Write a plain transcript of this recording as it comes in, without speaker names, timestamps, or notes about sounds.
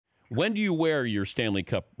When do you wear your Stanley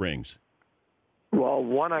Cup rings? Well,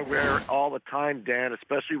 one I wear all the time, Dan,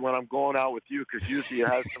 especially when I'm going out with you, because usually it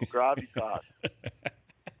has some gravitas.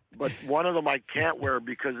 But one of them I can't wear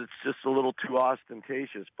because it's just a little too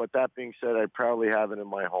ostentatious. But that being said, I probably have it in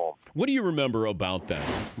my home. What do you remember about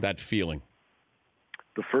that feeling?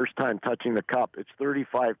 The first time touching the cup, it's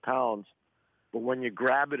 35 pounds. But when you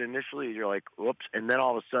grab it initially, you're like, whoops. And then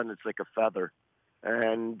all of a sudden, it's like a feather.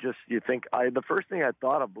 And just you think, the first thing I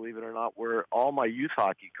thought of, believe it or not, were all my youth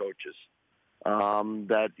hockey coaches.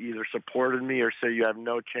 That either supported me or say you have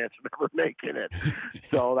no chance of ever making it.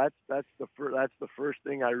 So that's the first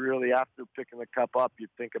thing I really, after picking the cup up, you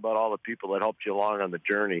think about all the people that helped you along on the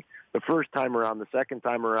journey. The first time around, the second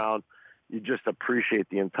time around, you just appreciate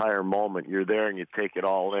the entire moment. You're there and you take it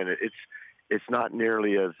all in. It's not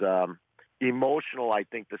nearly as emotional, I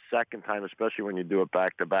think, the second time, especially when you do it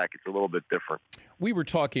back to back. It's a little bit different. We were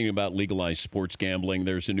talking about legalized sports gambling.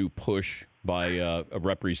 There's a new push by a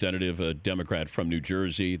representative, a Democrat from New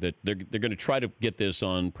Jersey, that they're going to try to get this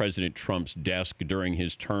on President Trump's desk during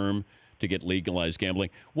his term to get legalized gambling.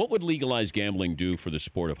 What would legalized gambling do for the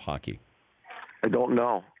sport of hockey? I don't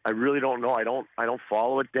know. I really don't know. I don't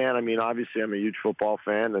follow it, Dan. I mean, obviously, I'm a huge football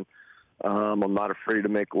fan, and I'm not afraid to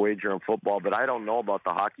make a wager on football, but I don't know about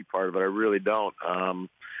the hockey part of it. I really don't.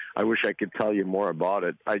 I wish I could tell you more about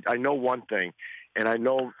it. I know one thing, and I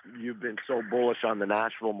know you've been so bullish on the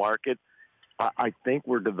Nashville market. I think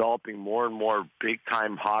we're developing more and more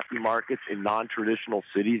big-time hockey markets in non-traditional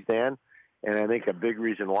cities, Dan. And I think a big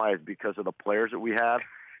reason why is because of the players that we have.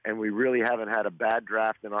 And we really haven't had a bad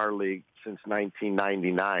draft in our league since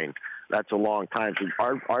 1999. That's a long time. So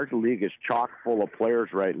our league is chock full of players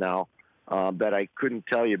right now that I couldn't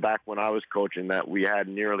tell you back when I was coaching that we had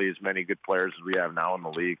nearly as many good players as we have now in the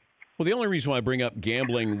league. Well, the only reason why I bring up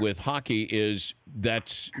gambling with hockey is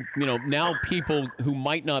that, now people who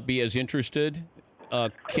might not be as interested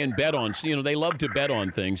can bet on, they love to bet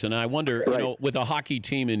on things. And I wonder, right. With a hockey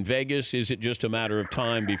team in Vegas, is it just a matter of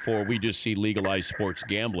time before we just see legalized sports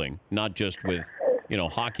gambling, not just with,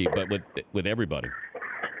 hockey, but with everybody?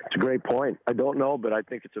 It's a great point. I don't know, but I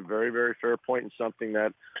think it's a very, very fair point and something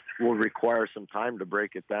that will require some time to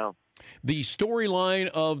break it down. The storyline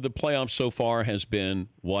of the playoffs so far has been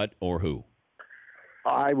what or who?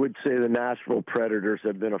 I would say the Nashville Predators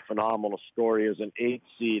have been a phenomenal story as an 8th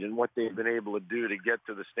seed, and what they've been able to do to get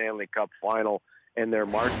to the Stanley Cup Final and their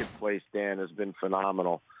marketplace, Dan, has been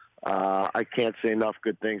phenomenal. I can't say enough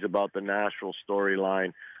good things about the Nashville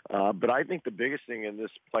storyline. But I think the biggest thing in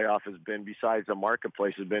this playoff has been, besides the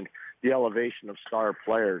marketplace, has been the elevation of star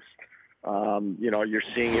players. You're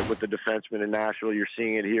seeing it with the defensemen in Nashville. You're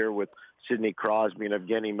seeing it here with Sidney Crosby and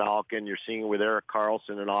Evgeny Malkin. You're seeing it with Erik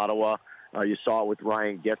Karlsson in Ottawa. You saw it with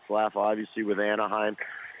Ryan Getzlaf, obviously, with Anaheim.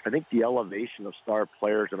 I think the elevation of star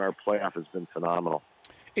players in our playoff has been phenomenal.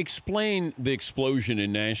 Explain the explosion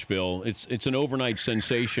in Nashville. It's an overnight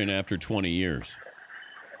sensation after 20 years.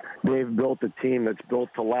 They've built a team that's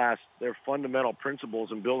built to last. Their fundamental principles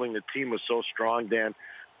in building the team was so strong, Dan.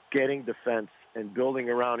 Getting defense and building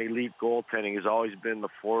around elite goaltending has always been the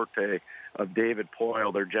forte of David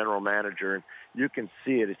Poile, their general manager. And you can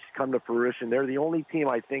see it. It's come to fruition. They're the only team,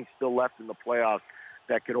 I think, still left in the playoffs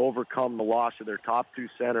that could overcome the loss of their top two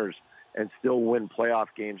centers and still win playoff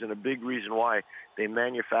games. And a big reason why they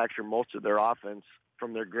manufacture most of their offense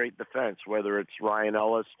from their great defense, whether it's Ryan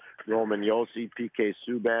Ellis, Roman Josi, PK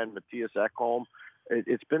Subban, Matthias Ekholm.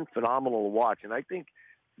 It's been phenomenal to watch. And I think,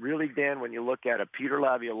 really, Dan, when you look at it, Peter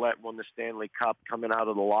Laviolette won the Stanley Cup coming out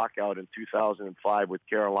of the lockout in 2005 with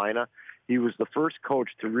Carolina. He was the first coach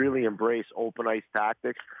to really embrace open ice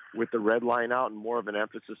tactics with the red line out and more of an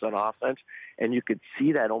emphasis on offense. And you could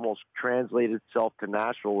see that almost translate itself to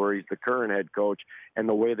Nashville, where he's the current head coach, and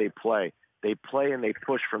the way they play. They play and they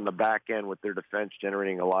push from the back end with their defense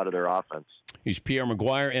generating a lot of their offense. He's Pierre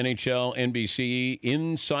McGuire, NHL, NBC,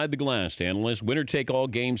 Inside the Glass analyst. Winner take all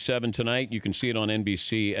Game 7 tonight. You can see it on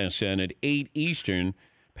NBC SN at 8 Eastern.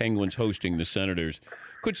 Penguins hosting the Senators.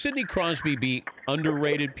 Could Sidney Crosby be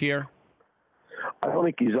underrated, Pierre? I don't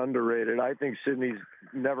think he's underrated. I think Sidney's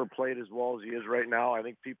never played as well as he is right now. I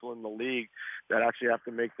think people in the league that actually have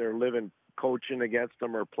to make their living coaching against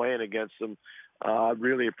him or playing against him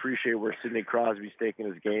really appreciate where Sidney Crosby's taking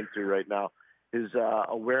his game to right now. His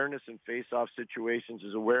awareness in face-off situations,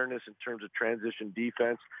 his awareness in terms of transition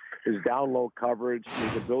defense, his down-low coverage,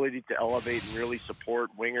 his ability to elevate and really support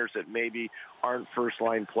wingers that maybe aren't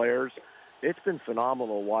first-line players. It's been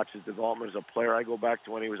phenomenal to watch his development as a player. I go back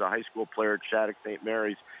to when he was a high school player at Shattuck St.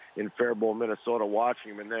 Mary's in Faribault, Minnesota,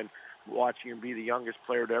 watching him. And then watching him be the youngest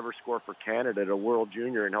player to ever score for Canada at a World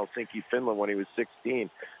Junior in Helsinki, Finland when he was 16.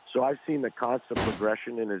 So I've seen the constant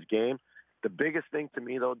progression in his game. The biggest thing to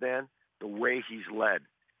me, though, Dan, the way he's led.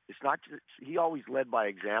 It's not just, he always led by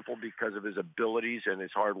example because of his abilities and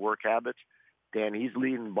his hard work habits. Dan, he's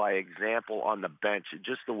leading by example on the bench.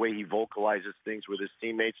 Just the way he vocalizes things with his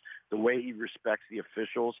teammates, the way he respects the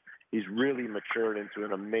officials, he's really matured into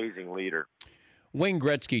an amazing leader. Wayne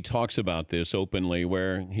Gretzky talks about this openly,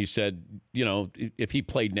 where he said, you know, if he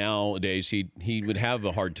played nowadays, he would have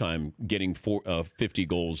a hard time getting 50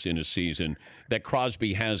 goals in a season, that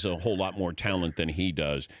Crosby has a whole lot more talent than he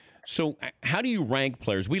does. So how do you rank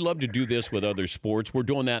players? We love to do this with other sports. We're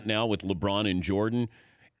doing that now with LeBron and Jordan.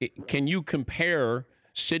 Can you compare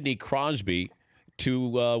Sidney Crosby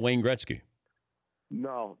to Wayne Gretzky?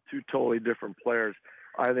 No, two totally different players.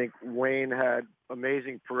 I think Wayne had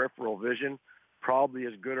amazing peripheral vision, probably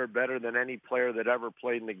as good or better than any player that ever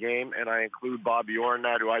played in the game, and I include Bobby Orr in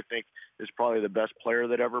that, who I think is probably the best player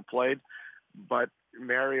that ever played. But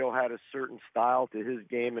Mario had a certain style to his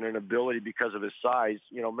game and an ability because of his size.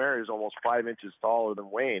 You know, Mario's almost 5 inches taller than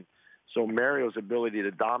Wayne, so Mario's ability to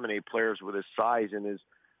dominate players with his size and his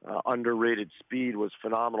underrated speed was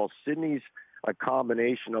phenomenal. Sidney's a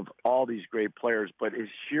combination of all these great players, but his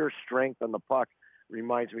sheer strength on the puck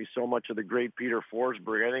reminds me so much of the great Peter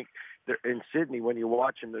Forsberg. I think in Sidney, when you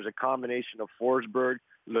watch him, there's a combination of Forsberg,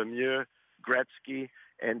 Lemieux, Gretzky,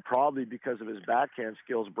 and probably because of his backhand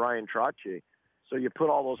skills, Brian Trottier. So you put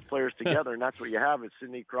all those players together, and that's what you have is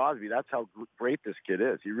Sidney Crosby. That's how great this kid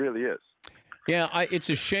is. He really is. Yeah, it's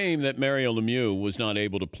a shame that Mario Lemieux was not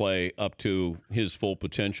able to play up to his full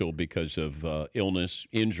potential because of illness,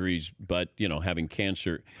 injuries, but, you know, having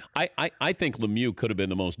cancer. I think Lemieux could have been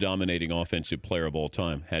the most dominating offensive player of all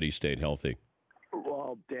time had he stayed healthy.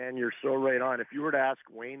 Well, Dan, you're so right on. If you were to ask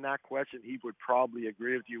Wayne that question, he would probably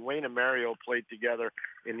agree with you. Wayne and Mario played together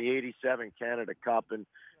in the 87 Canada Cup, and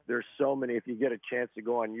there's so many. If you get a chance to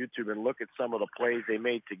go on YouTube and look at some of the plays they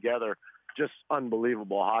made together, just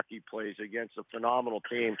unbelievable hockey plays against a phenomenal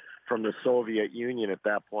team from the Soviet Union at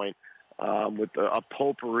that point, with a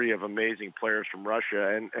potpourri of amazing players from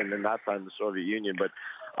Russia and then that time the Soviet Union. But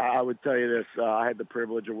I would tell you this, I had the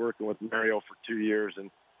privilege of working with Mario for 2 years, and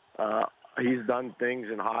he's done things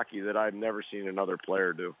in hockey that I've never seen another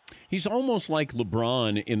player do. He's almost like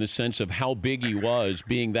LeBron in the sense of how big he was,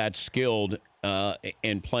 being that skilled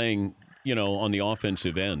and playing, you know, on the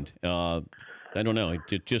offensive end. I don't know.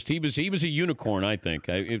 He was a unicorn, I think.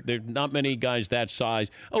 There's not many guys that size.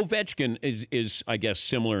 Ovechkin is, I guess,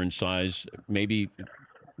 similar in size. Maybe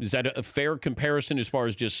is that a fair comparison as far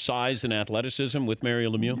as just size and athleticism with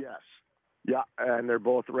Mario Lemieux? Yes. Yeah, and they're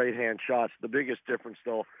both right-hand shots. The biggest difference,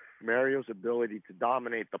 though, Mario's ability to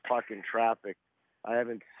dominate the puck in traffic. I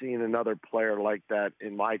haven't seen another player like that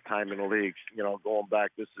in my time in the league. You know, going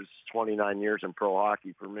back, this is 29 years in pro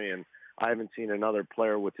hockey for me, and I haven't seen another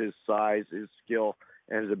player with his size, his skill,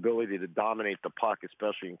 and his ability to dominate the puck,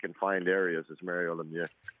 especially in confined areas, as Mario Lemieux.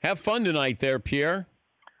 Have fun tonight there, Pierre.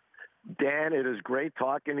 Dan, it is great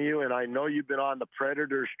talking to you, and I know you've been on the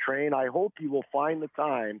Predators train. I hope you will find the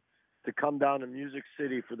time to come down to Music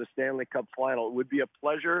City for the Stanley Cup Final. It would be a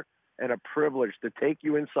pleasure and a privilege to take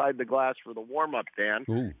you inside the glass for the warm-up,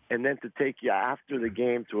 Dan, and then to take you after the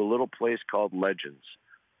game to a little place called Legends.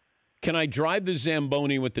 Can I drive the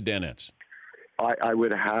Zamboni with the Danettes? I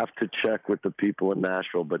would have to check with the people in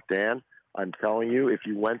Nashville. But, Dan, I'm telling you, if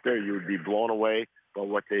you went there, you would be blown away by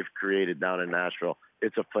what they've created down in Nashville.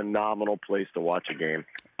 It's a phenomenal place to watch a game.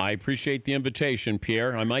 I appreciate the invitation,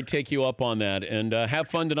 Pierre. I might take you up on that. And have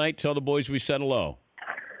fun tonight. Tell the boys we said hello.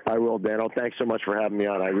 I will, Dan. Thanks so much for having me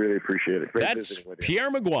on. I really appreciate it. Great visiting with you. Pierre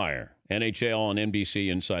McGuire, NHL on NBC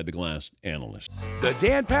Inside the Glass analyst. The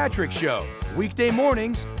Dan Patrick Show, weekday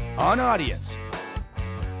mornings on Audience.